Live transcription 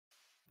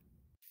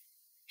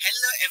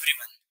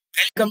everyone,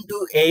 welcome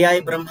to AI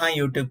Brahma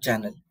YouTube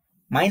channel.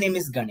 My name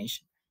is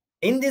Ganesh.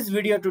 In this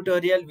video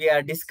tutorial, we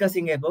are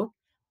discussing about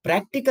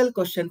practical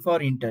question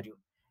for interview.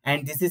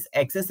 And this is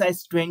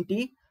exercise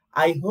 20.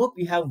 I hope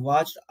you have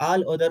watched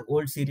all other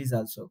old series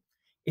also.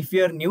 If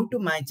you are new to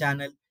my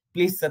channel,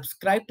 please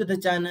subscribe to the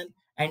channel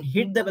and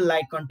hit the bell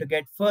icon to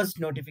get first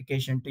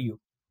notification to you.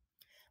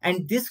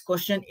 And this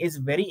question is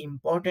very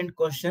important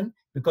question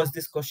because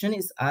this question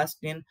is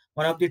asked in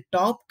one of the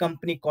top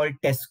company called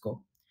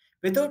Tesco.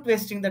 Without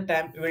wasting the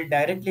time, we will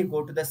directly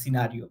go to the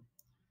scenario.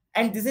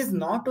 And this is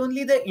not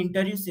only the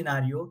interview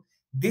scenario,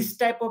 this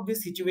type of the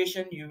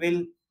situation you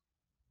will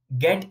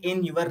get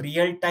in your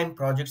real-time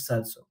projects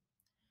also.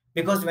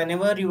 Because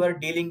whenever you are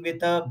dealing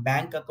with a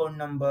bank account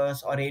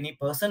numbers or any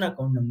person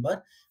account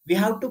number, we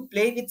have to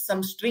play with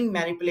some string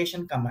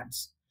manipulation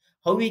commands.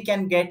 How we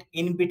can get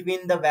in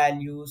between the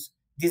values.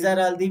 These are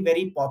all the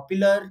very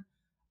popular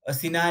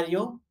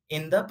scenario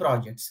in the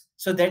projects.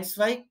 So that's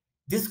why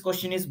this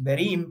question is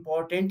very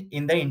important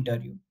in the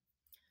interview.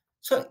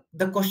 So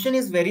the question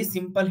is very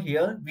simple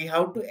here. We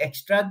have to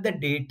extract the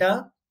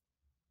data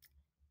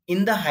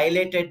in the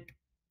highlighted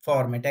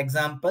format.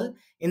 Example,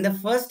 in the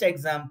first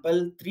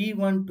example,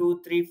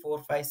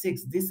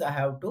 3123456, this I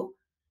have to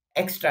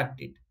extract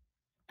it.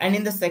 And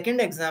in the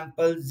second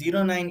example,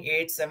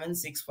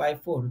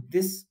 0987654,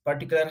 this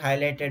particular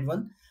highlighted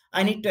one,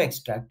 I need to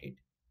extract it.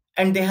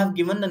 And they have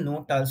given the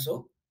note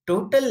also.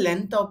 Total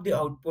length of the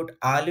output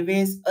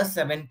always a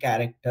 7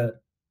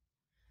 character.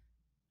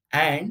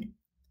 And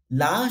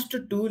last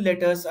two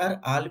letters are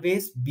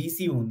always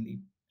BC only,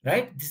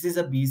 right? This is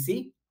a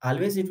BC,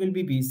 always it will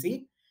be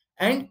BC,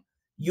 and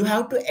you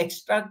have to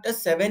extract a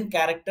 7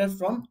 character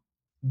from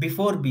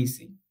before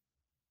BC.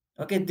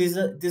 Okay, this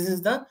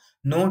is the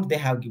note they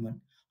have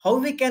given. How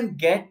we can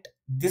get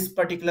this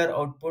particular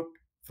output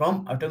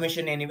from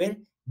Automation Anywhere?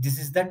 This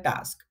is the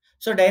task.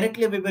 So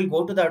directly we will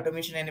go to the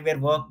Automation Anywhere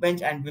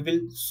workbench and we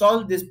will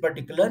solve this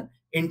particular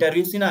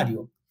interview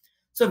scenario.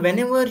 So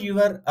whenever you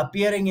are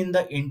appearing in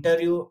the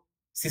interview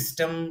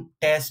system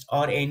test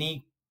or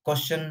any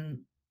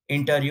question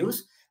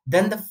interviews,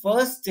 then the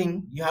first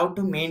thing you have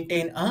to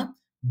maintain a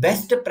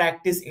best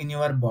practice in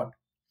your bot.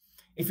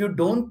 If you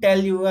don't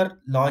tell your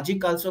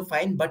logic also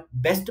fine, but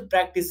best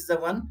practice is the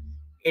one,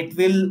 it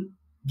will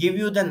give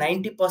you the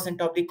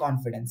 90% of the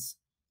confidence.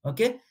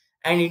 Okay.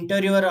 And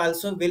interviewer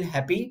also will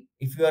happy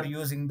if you are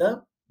using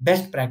the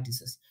best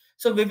practices.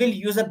 So we will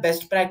use the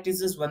best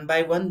practices one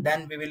by one,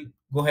 then we will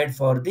go ahead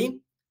for the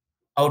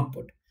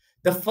output.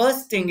 The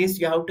first thing is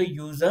you have to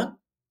use a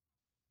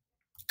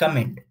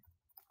comment.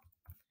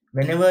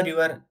 Whenever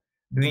you are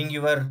doing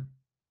your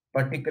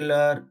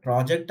particular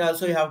project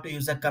also, you have to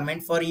use a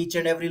comment for each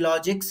and every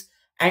logics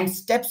and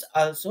steps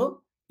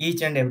also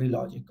each and every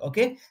logic.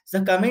 Okay, so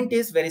the comment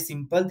is very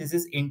simple. This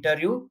is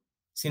interview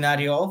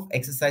scenario of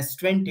exercise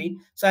 20.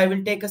 So I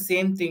will take a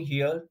same thing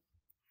here.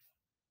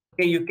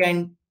 Okay, you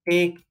can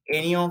take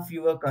any of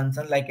your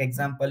concern, like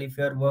example, if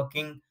you are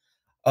working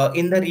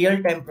in the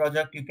real-time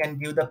project, you can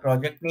give the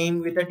project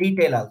name with a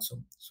detail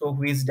also. So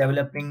who is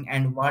developing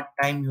and what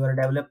time you are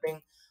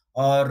developing,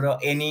 or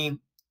any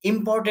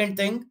important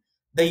thing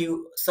that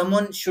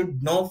someone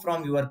should know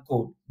from your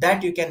code,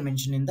 that you can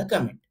mention in the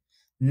comment.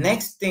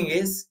 Next thing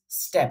is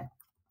step.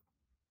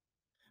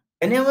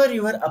 Whenever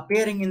you are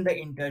appearing in the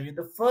interview,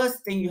 the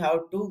first thing you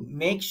have to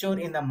make sure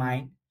in the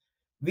mind,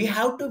 we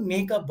have to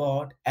make a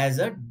bot as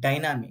a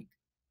dynamic,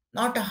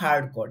 not a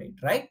hard coded,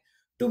 right?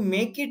 To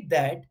make it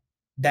that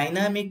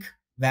dynamic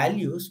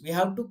values, we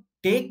have to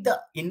take the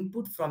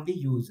input from the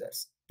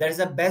users. That is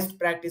the best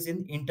practice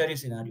in interview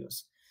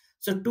scenarios.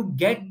 So to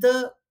get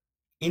the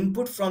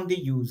input from the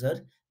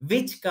user,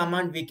 which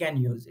command we can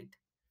use it?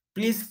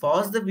 Please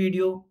pause the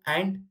video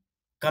and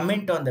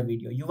comment on the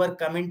video. Your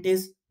comment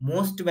is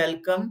most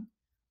welcome.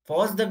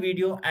 Pause the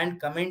video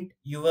and comment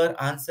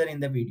your answer in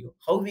the video.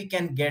 How we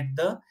can get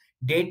the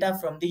data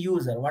from the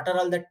user? What are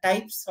all the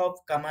types of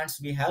commands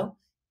we have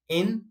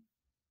in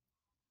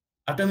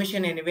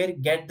Automation Anywhere?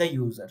 Get the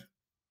user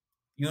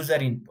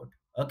input.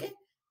 Okay.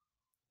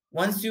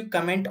 Once you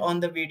comment on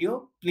the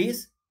video,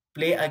 please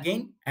play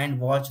again and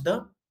watch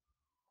the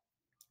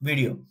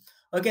video.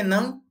 Okay,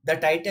 now the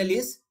title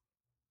is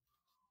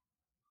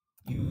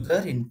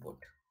user input.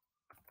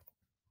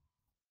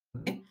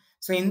 Okay,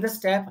 so in the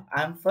step,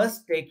 I'm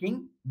first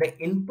taking the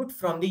input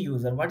from the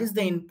user. What is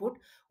the input?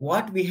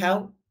 What we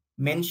have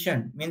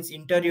mentioned means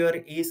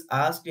interviewer is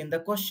asked in the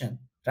question,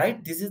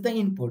 right? This is the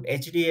input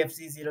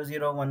HDFC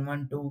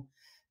 00112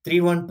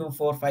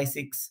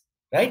 312456,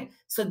 right?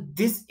 So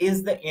this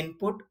is the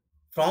input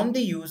from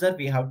the user.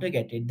 We have to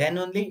get it. Then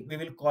only we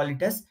will call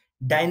it as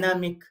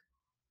dynamic,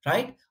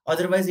 right?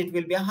 Otherwise it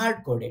will be a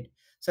hard coded.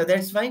 So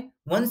that's why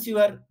once you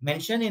are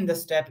mentioned in the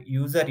step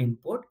user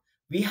input,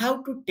 we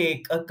have to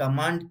take a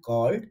command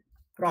called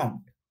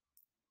prompt.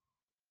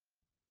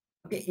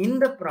 Okay, in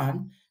the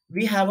prompt,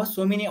 we have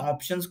so many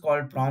options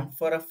called prompt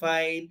for a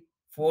file,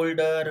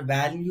 folder,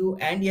 value,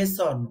 and yes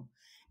or no.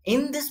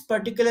 In this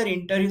particular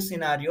interview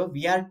scenario,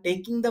 we are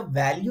taking the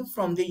value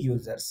from the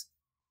users,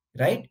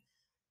 right?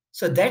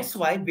 So that's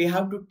why we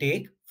have to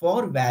take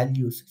for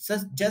values. So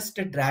just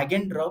drag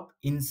and drop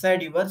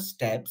inside your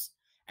steps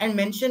and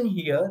mention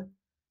here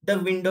the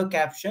window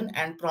caption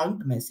and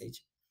prompt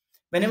message.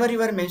 Whenever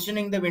you are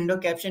mentioning the window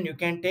caption, you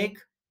can take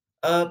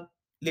a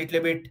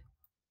little bit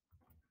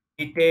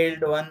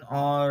detailed one,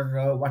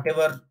 or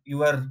whatever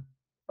your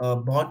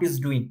bot is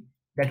doing,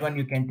 that one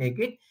you can take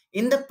it.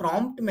 In the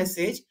prompt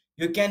message,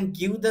 you can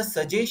give the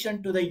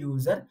suggestion to the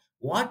user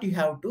what you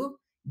have to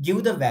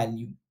give the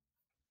value.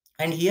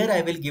 And here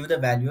I will give the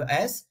value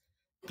as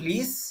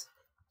please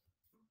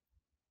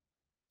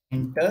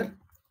enter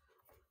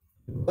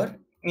your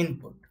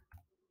input.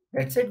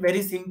 That's it.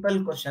 Very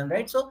simple question,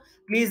 right? So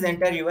please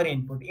enter your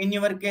input. In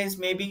your case,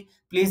 maybe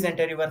please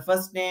enter your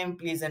first name,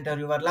 please enter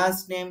your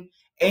last name.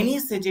 Any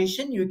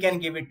suggestion you can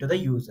give it to the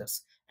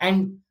users.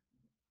 And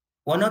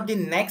one of the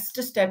next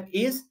step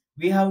is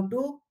we have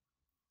to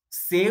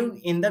save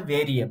in the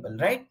variable,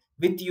 right?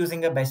 With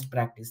using a best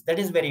practice. That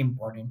is very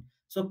important.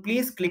 So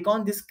please click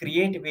on this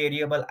create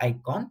variable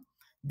icon.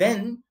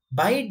 Then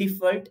by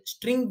default,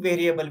 string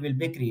variable will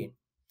be created.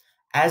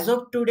 As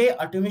of today,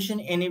 automation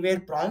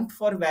anywhere prompt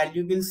for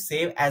value will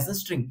save as a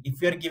string.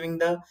 If you're giving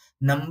the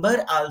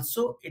number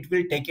also, it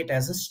will take it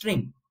as a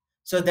string.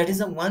 So that is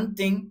a one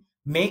thing.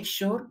 Make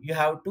sure you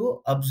have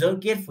to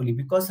observe carefully,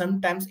 because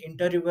sometimes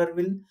interviewer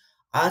will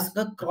ask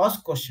a cross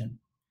question.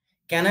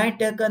 Can I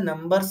take a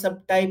number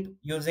subtype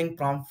using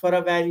prompt for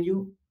a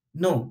value?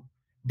 No.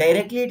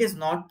 Directly it is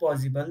not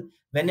possible.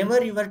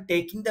 Whenever you are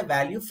taking the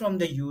value from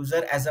the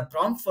user as a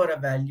prompt for a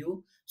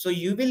value, so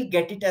you will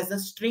get it as a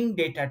string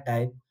data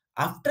type.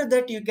 After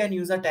that, you can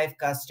use a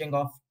typecasting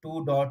of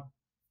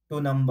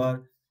 2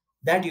 number,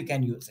 that you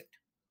can use it.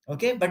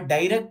 Okay, but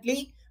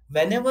directly,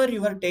 whenever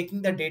you are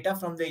taking the data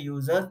from the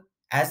user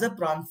as a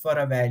prompt for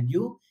a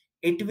value,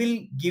 it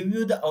will give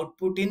you the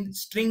output in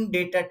string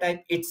data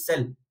type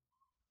itself.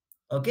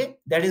 Okay,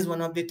 that is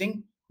one of the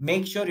thing.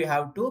 Make sure you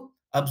have to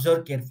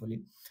observe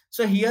carefully.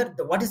 So here,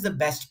 what is the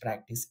best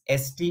practice?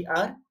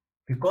 STR,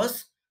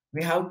 because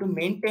we have to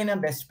maintain a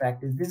best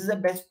practice. This is a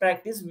best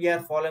practice we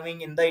are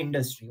following in the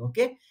industry.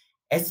 Okay,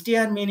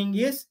 STR meaning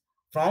is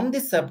from the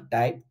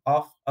subtype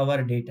of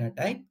our data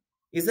type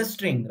is a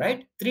string,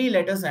 right? 3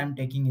 letters I am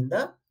taking in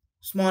the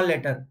small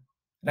letter,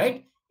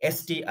 right?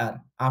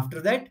 STR.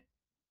 After that,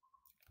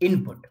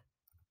 input,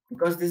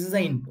 because this is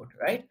the input,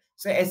 right?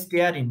 So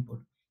STR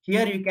input.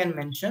 Here you can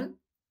mention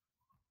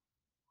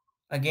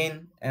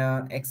again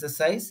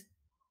exercise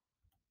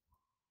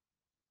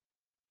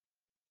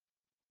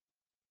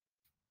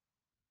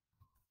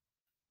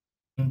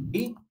in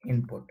the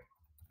input.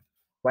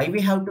 Why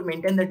we have to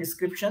maintain the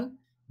description?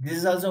 This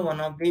is also one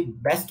of the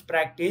best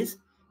practice,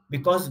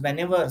 because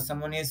whenever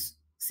someone is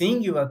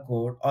seeing your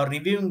code or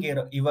reviewing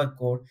your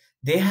code,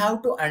 they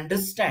have to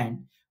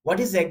understand what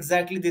is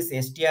exactly this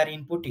str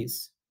input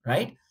is,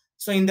 right?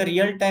 So in the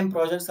real time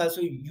projects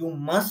also, you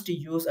must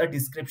use a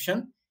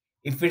description.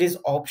 If it is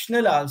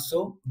optional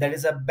also, that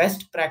is a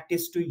best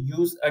practice to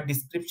use a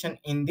description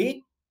in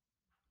the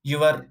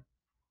your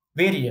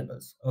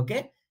variables.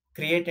 Okay,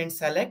 create and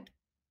select.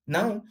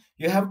 Now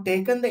you have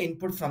taken the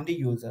input from the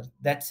user.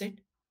 That's it.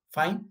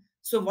 Fine.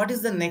 So what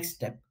is the next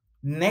step?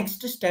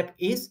 Next step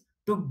is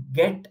to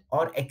get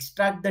or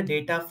extract the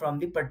data from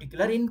the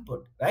particular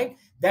input, right?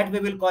 That we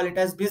will call it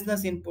as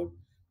business input.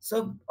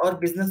 So, or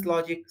business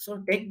logic.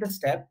 So take the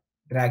step,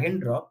 drag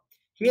and drop.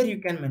 Here you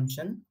can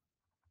mention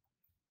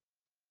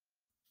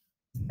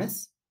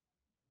business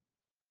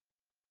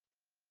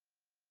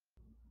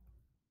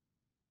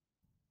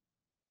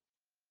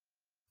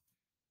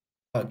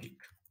logic.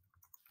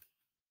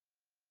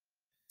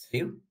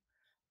 Save.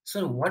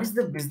 So what is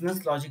the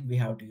business logic we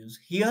have to use?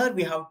 Here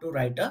we have to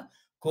write a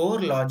core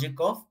logic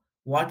of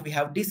what we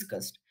have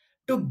discussed.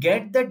 To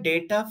get the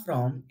data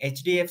from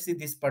HDFC,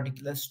 this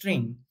particular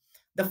string,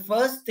 the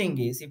first thing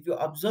is, if you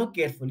observe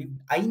carefully,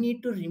 I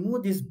need to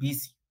remove this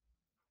BC.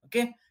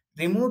 Okay,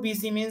 remove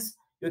BC means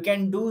you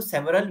can do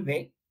several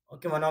way.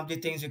 Okay, one of the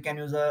things, you can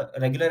use a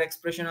regular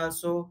expression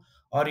also,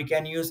 or you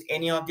can use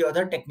any of the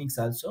other techniques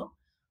also.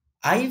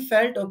 I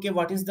felt, okay,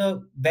 what is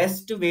the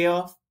best way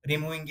of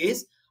removing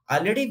is,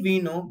 already we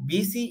know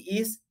BC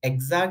is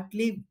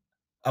exactly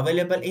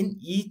available in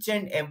each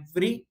and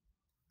every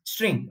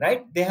string,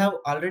 right? They have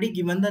already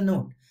given the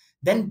note.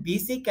 Then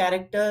BC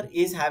character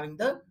is having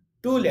the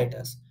 2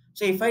 letters.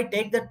 So if I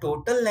take the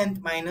total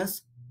length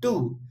minus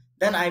 2,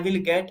 then I will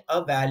get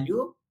a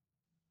value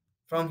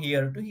from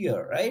here to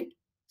here, right?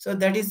 So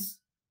that is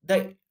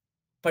the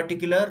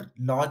particular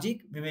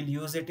logic we will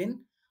use it in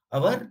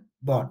our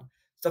bot.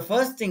 So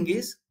first thing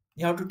is,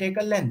 you have to take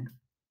a length.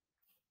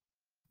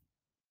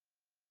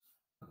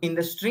 In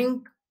the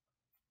string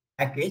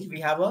package, we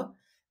have a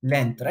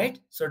length, right?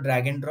 So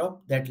drag and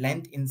drop that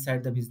length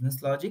inside the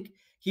business logic.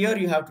 Here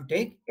you have to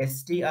take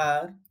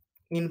str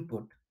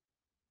input.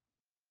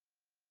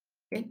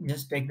 Okay,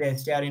 just take the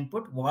str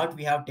input what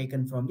we have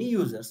taken from the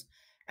users,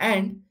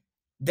 and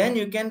then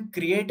you can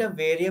create a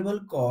variable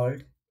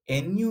called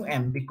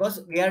num,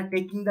 because we are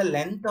taking the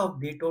length of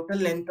the total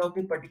length of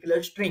the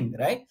particular string,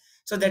 right?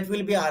 So that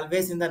will be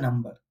always in the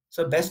number.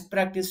 So best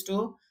practice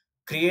to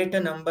create a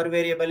number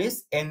variable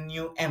is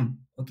num.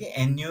 Okay,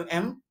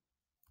 num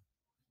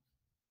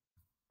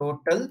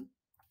total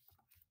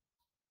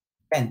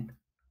length.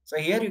 So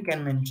here you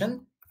can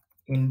mention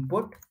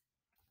input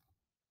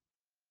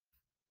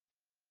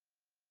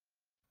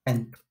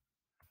length.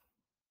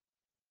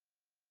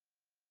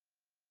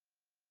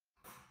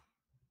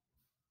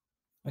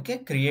 Okay,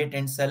 create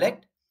and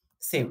select,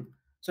 save.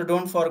 So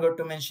don't forget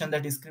to mention the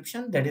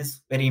description, that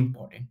is very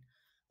important.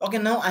 Okay,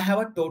 now I have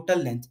a total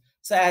length.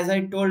 So as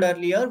I told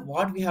earlier,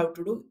 what we have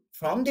to do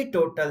from the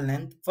total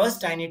length,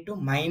 first I need to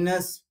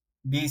minus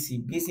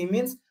bc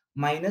means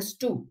minus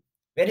 2.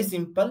 Very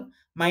simple,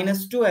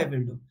 minus 2 I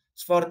will do.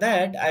 So for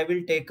that I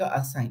will take a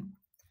assign.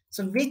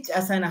 So which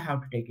assign I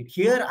have to take it?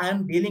 Here I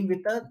am dealing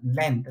with a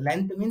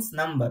length means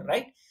number,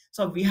 right?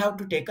 So we have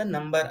to take a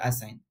number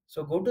assign.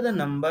 So go to the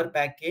number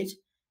package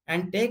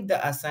and take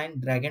the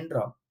assign, drag and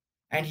drop.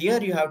 And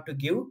here you have to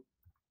give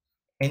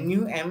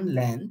num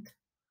length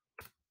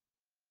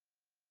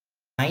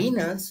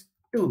minus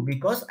 2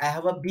 because I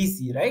have a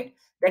BC, right?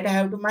 That I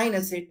have to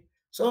minus it.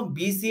 So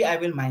BC I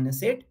will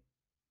minus it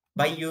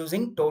by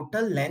using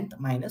total length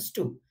minus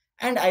 2.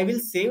 And I will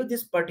save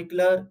this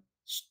particular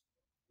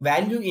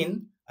value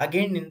in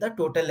again in the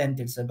total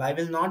length itself. I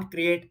will not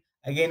create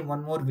again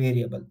one more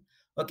variable.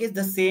 Okay,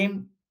 the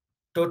same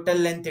total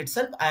length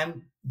itself I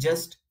am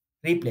just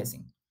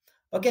replacing.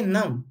 Okay,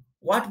 now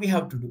what we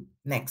have to do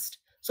next?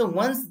 So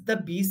once the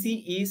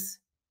BC is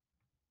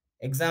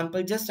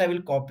example, just I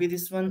will copy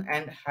this one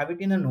and have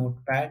it in a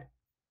notepad.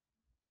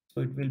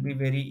 So it will be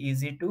very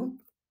easy to.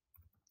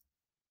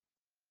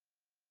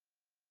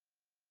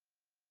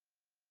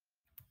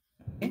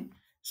 Okay.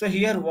 So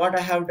here what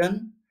I have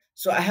done.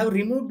 So I have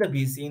removed the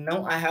BC.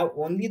 Now I have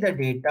only the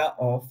data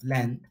of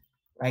length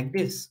like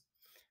this.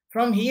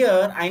 From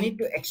here, I need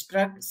to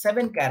extract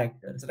 7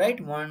 characters, right?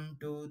 1,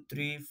 2,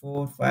 3,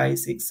 4, 5,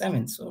 6,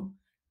 7. So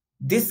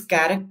this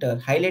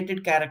character,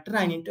 highlighted character,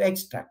 I need to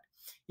extract.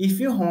 If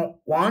you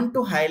want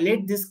to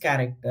highlight this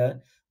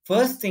character,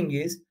 first thing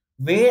is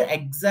where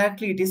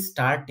exactly it is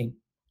starting.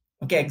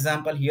 Okay,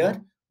 example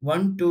here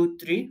 1, 2,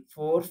 3,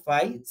 4,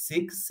 5,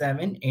 6,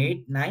 7,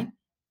 8, 9,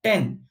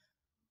 10.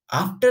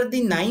 After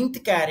the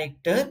ninth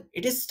character,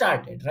 it is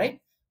started, right?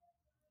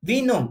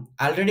 We know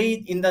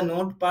already in the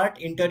note part,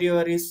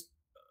 interviewer is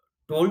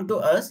told to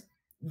us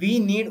we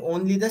need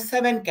only the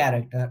 7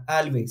 character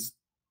always.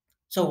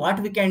 So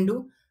what we can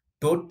do,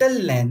 total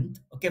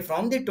length, okay,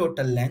 from the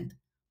total length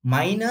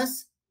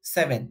minus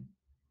 7.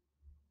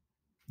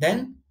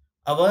 Then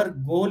our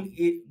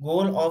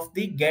goal of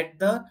the get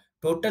the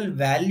total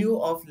value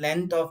of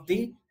length of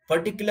the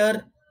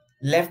particular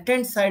left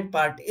hand side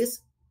part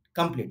is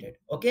completed.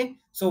 Okay,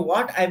 so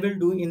what I will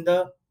do in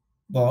the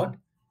bot,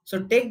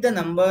 so take the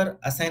number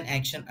assign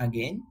action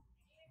again.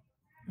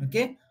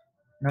 Okay,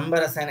 number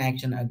assign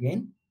action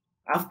again.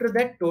 After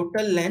that,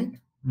 total length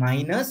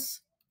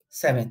minus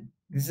 7.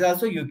 This is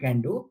also you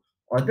can do.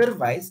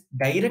 Otherwise,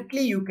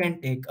 directly you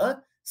can take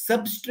a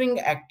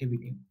substring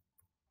activity.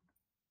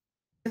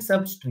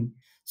 Substring.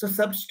 So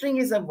substring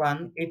is a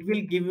one. It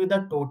will give you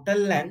the total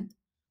length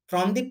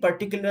from the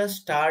particular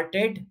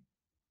started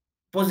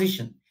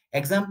position.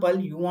 Example,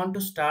 you want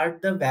to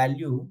start the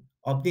value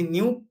of the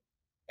new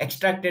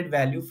extracted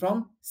value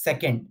from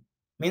second,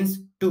 means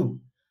 2.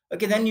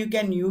 Okay, then you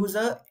can use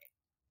a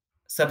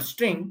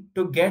substring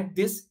to get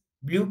this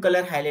blue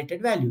color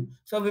highlighted value.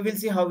 So we will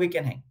see how we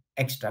can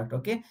extract.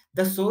 Okay,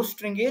 the source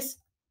string is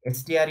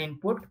str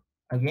input,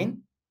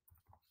 again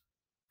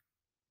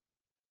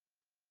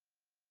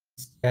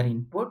str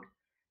input,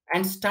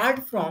 and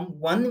start from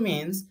 1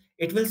 means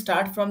it will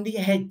start from the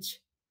h,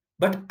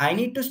 but I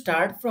need to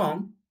start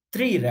from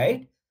 3,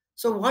 right?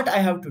 So what I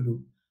have to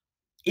do,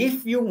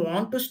 if you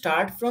want to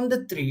start from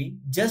the 3,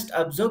 just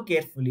observe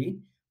carefully.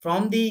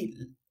 From the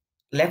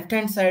left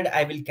hand side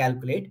I will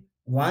calculate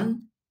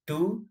 1,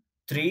 2,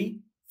 3,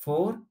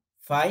 4,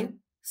 5,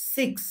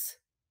 6,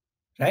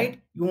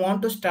 right? You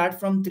want to start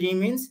from 3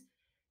 means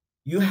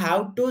you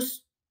have to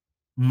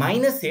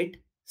minus it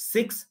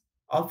 6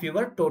 of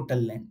your total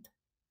length.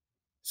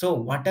 So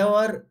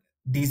whatever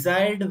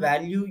desired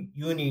value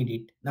you need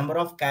it, number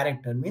of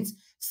character means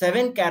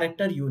 7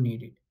 character you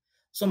need it.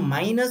 So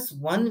minus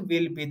 1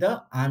 will be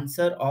the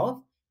answer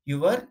of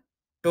your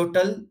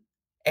total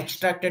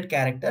extracted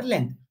character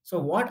length. So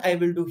what I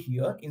will do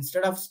here,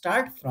 instead of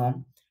start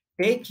from,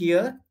 take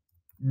here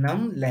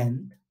num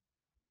length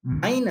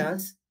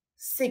minus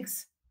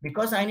 6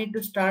 because I need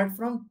to start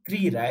from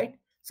 3, right?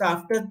 So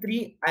after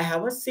 3, I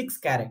have a 6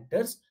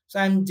 characters. So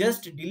I'm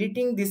just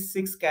deleting this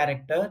 6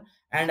 character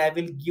and I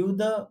will give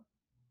the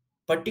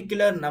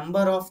particular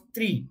number of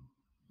 3.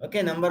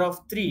 Okay, number of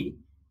 3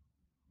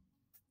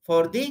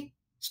 for the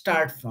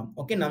start from.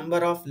 Okay,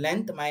 number of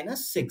length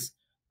minus 6.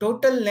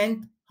 Total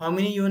length, how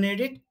many you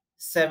need it?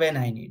 7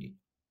 I need it.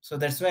 So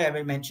that's why I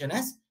will mention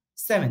as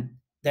 7.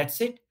 That's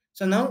it.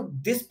 So now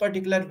this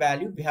particular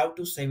value, we have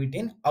to save it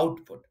in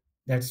output.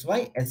 That's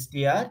why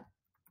str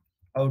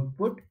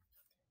output,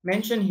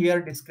 mention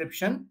here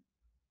description,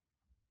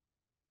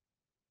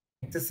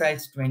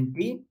 exercise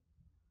 20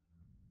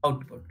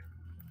 output.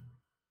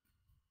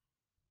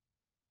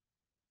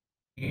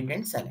 hit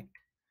and select.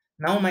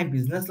 Now my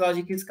business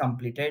logic is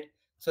completed.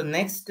 So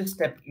next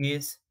step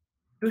is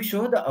to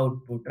show the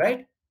output,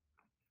 right?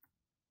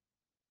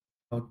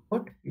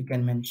 Output you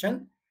can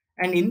mention,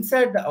 and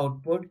inside the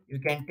output you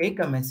can take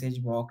a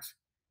message box,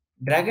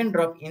 drag and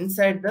drop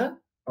inside the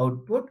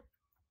output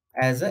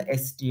as a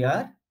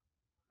str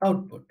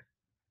output.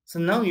 So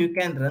now you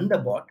can run the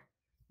bot.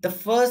 The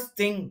first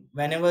thing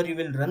whenever you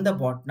will run the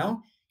bot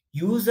now,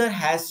 user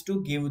has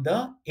to give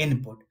the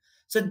input.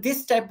 So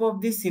this type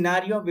of this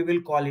scenario we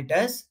will call it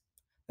as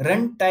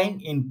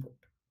runtime input,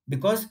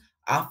 because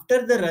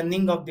after the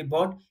running of the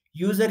bot,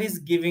 user is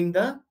giving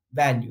the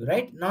value,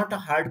 right? Not a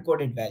hard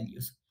coded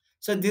values.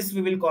 So this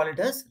we will call it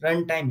as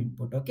runtime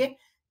input. Okay.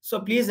 So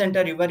please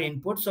enter your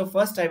input. So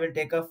first I will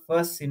take a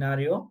first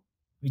scenario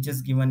which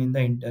is given in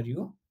the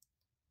interview.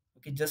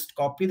 Okay, just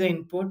copy the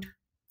input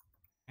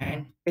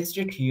and paste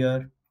it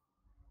here,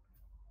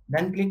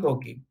 then click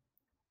OK.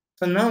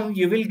 So now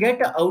you will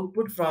get an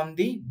output from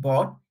the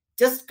bot.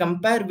 Just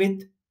compare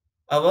with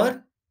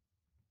our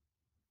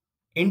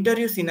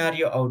interview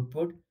scenario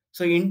output.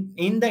 So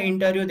in the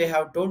interview they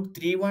have told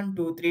 3 1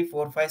 2 3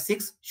 4 5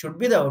 6 should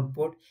be the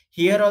output.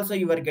 Here also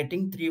you are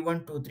getting 3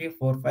 1 2 3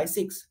 4 5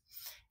 6.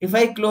 If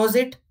I close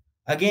it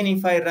again,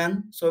 if I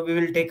run, so we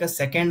will take a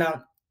second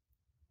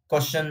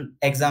question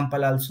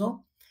example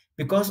also,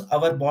 because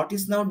our bot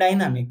is now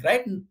dynamic,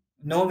 right?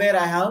 Nowhere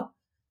I have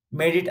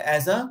made it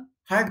as a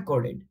hard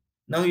coded.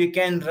 Now you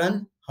can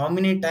run how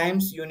many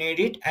times you need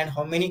it and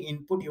how many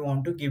input you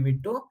want to give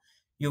it to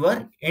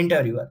your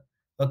interviewer.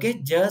 Okay,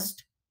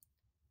 just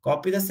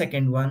copy the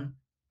second one.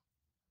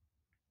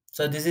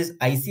 So this is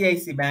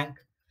ICIC Bank.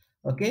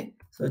 Okay,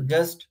 so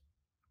just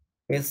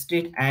paste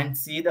it and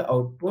see the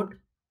output.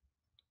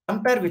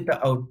 Compare with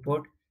the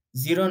output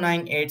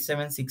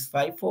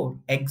 0987654.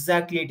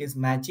 Exactly it is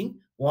matching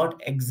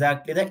what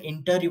exactly the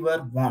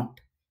interviewer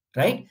want,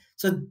 right?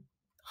 So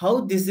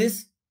how this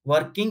is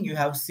working you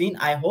have seen.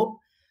 I hope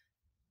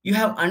you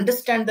have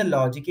understand the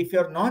logic. If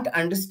you're not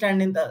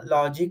understanding the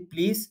logic,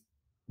 please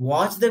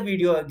watch the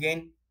video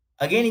again.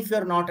 If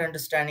you're not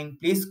understanding,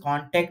 please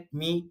contact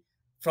me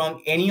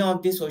from any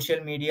of the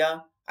social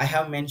media. I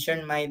have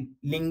mentioned my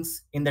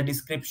links in the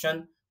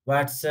description: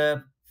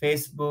 WhatsApp,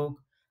 Facebook,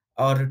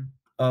 or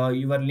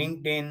your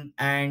LinkedIn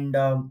and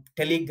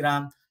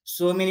Telegram.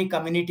 So many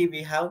community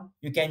we have.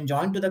 You can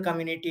join to the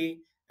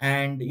community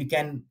and you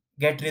can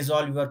get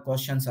resolve your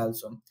questions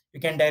also. You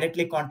can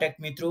directly contact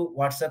me through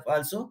WhatsApp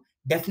also.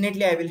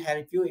 Definitely I will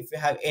help you if you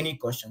have any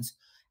questions.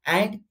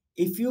 And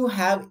if you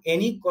have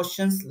any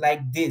questions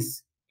like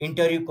this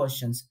interview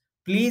questions,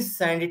 please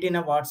send it in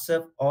a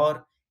WhatsApp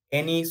or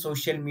any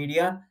social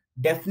media.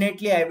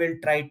 Definitely I will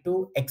try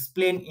to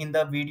explain in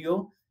the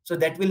video, so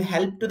that will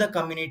help to the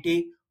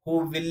community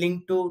who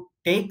willing to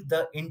take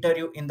the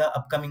interview in the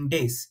upcoming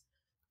days.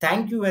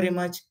 Thank you very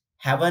much.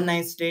 Have a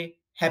nice day.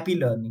 Happy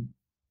learning.